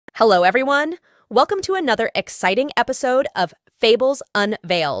Hello, everyone. Welcome to another exciting episode of Fables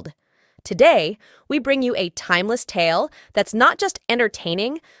Unveiled. Today, we bring you a timeless tale that's not just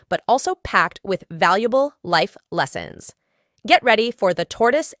entertaining, but also packed with valuable life lessons. Get ready for the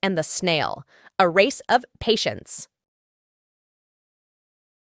Tortoise and the Snail, a race of patience.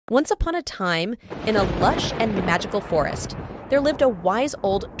 Once upon a time, in a lush and magical forest, there lived a wise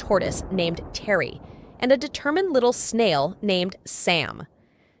old tortoise named Terry and a determined little snail named Sam.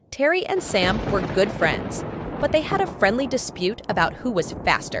 Terry and Sam were good friends, but they had a friendly dispute about who was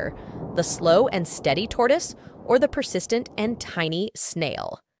faster, the slow and steady tortoise or the persistent and tiny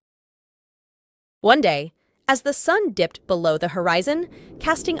snail. One day, as the sun dipped below the horizon,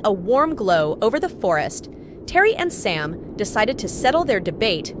 casting a warm glow over the forest, Terry and Sam decided to settle their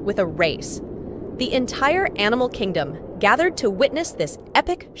debate with a race. The entire animal kingdom gathered to witness this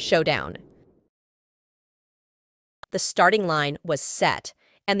epic showdown. The starting line was set,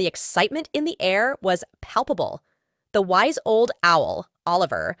 and the excitement in the air was palpable. The wise old owl,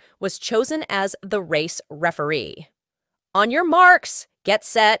 Oliver, was chosen as the race referee. "On your marks, get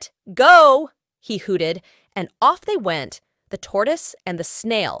set, go!" he hooted, and off they went, the tortoise and the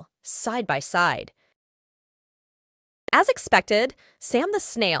snail, side by side. As expected, Sam the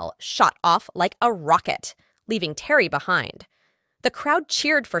snail shot off like a rocket, leaving Terry behind. The crowd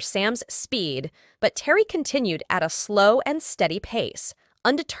cheered for Sam's speed, but Terry continued at a slow and steady pace,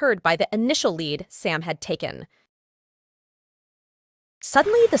 undeterred by the initial lead Sam had taken.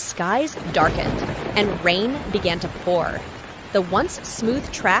 Suddenly, the skies darkened, and rain began to pour. The once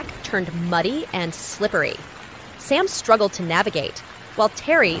smooth track turned muddy and slippery. Sam struggled to navigate, while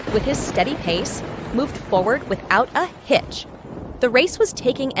Terry, with his steady pace, moved forward without a hitch. The race was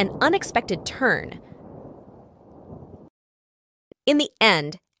taking an unexpected turn. In the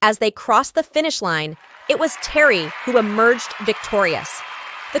end, as they crossed the finish line, it was Terry who emerged victorious.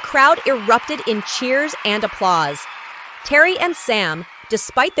 The crowd erupted in cheers and applause. Terry and Sam,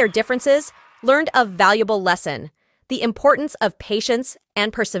 despite their differences, learned a valuable lesson: the importance of patience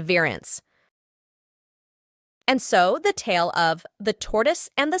and perseverance. And so, the tale of The Tortoise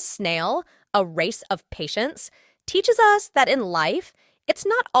and the Snail, a race of patience, teaches us that in life, it's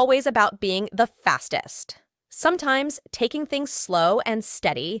not always about being the fastest. Sometimes taking things slow and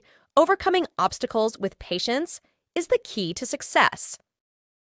steady, overcoming obstacles with patience, is the key to success.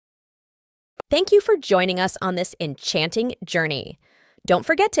 Thank you for joining us on this enchanting journey. Don't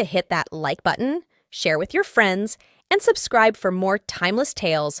forget to hit that like button, share with your friends, and subscribe for more timeless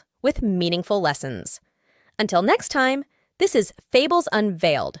tales with meaningful lessons. Until next time, this is Fables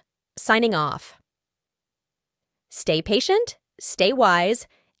Unveiled, signing off. Stay patient, stay wise,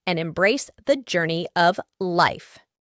 and embrace the journey of life.